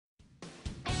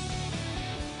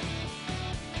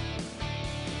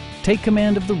Take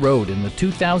command of the road in the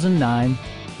 2009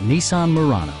 Nissan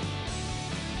Murano.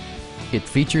 It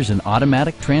features an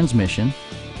automatic transmission,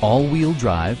 all-wheel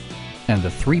drive, and a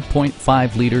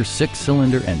 3.5-liter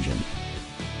six-cylinder engine.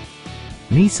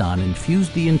 Nissan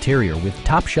infused the interior with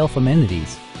top-shelf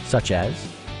amenities such as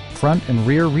front and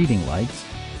rear reading lights,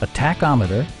 a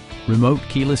tachometer, remote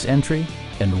keyless entry,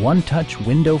 and one-touch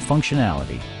window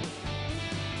functionality.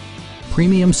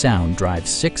 Premium sound drives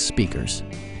 6 speakers,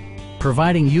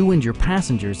 providing you and your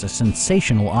passengers a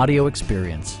sensational audio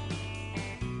experience.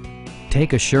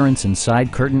 Take assurance in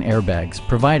side curtain airbags,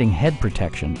 providing head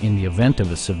protection in the event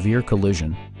of a severe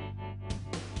collision.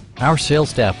 Our sales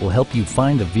staff will help you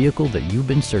find the vehicle that you've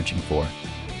been searching for.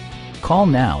 Call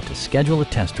now to schedule a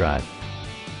test drive.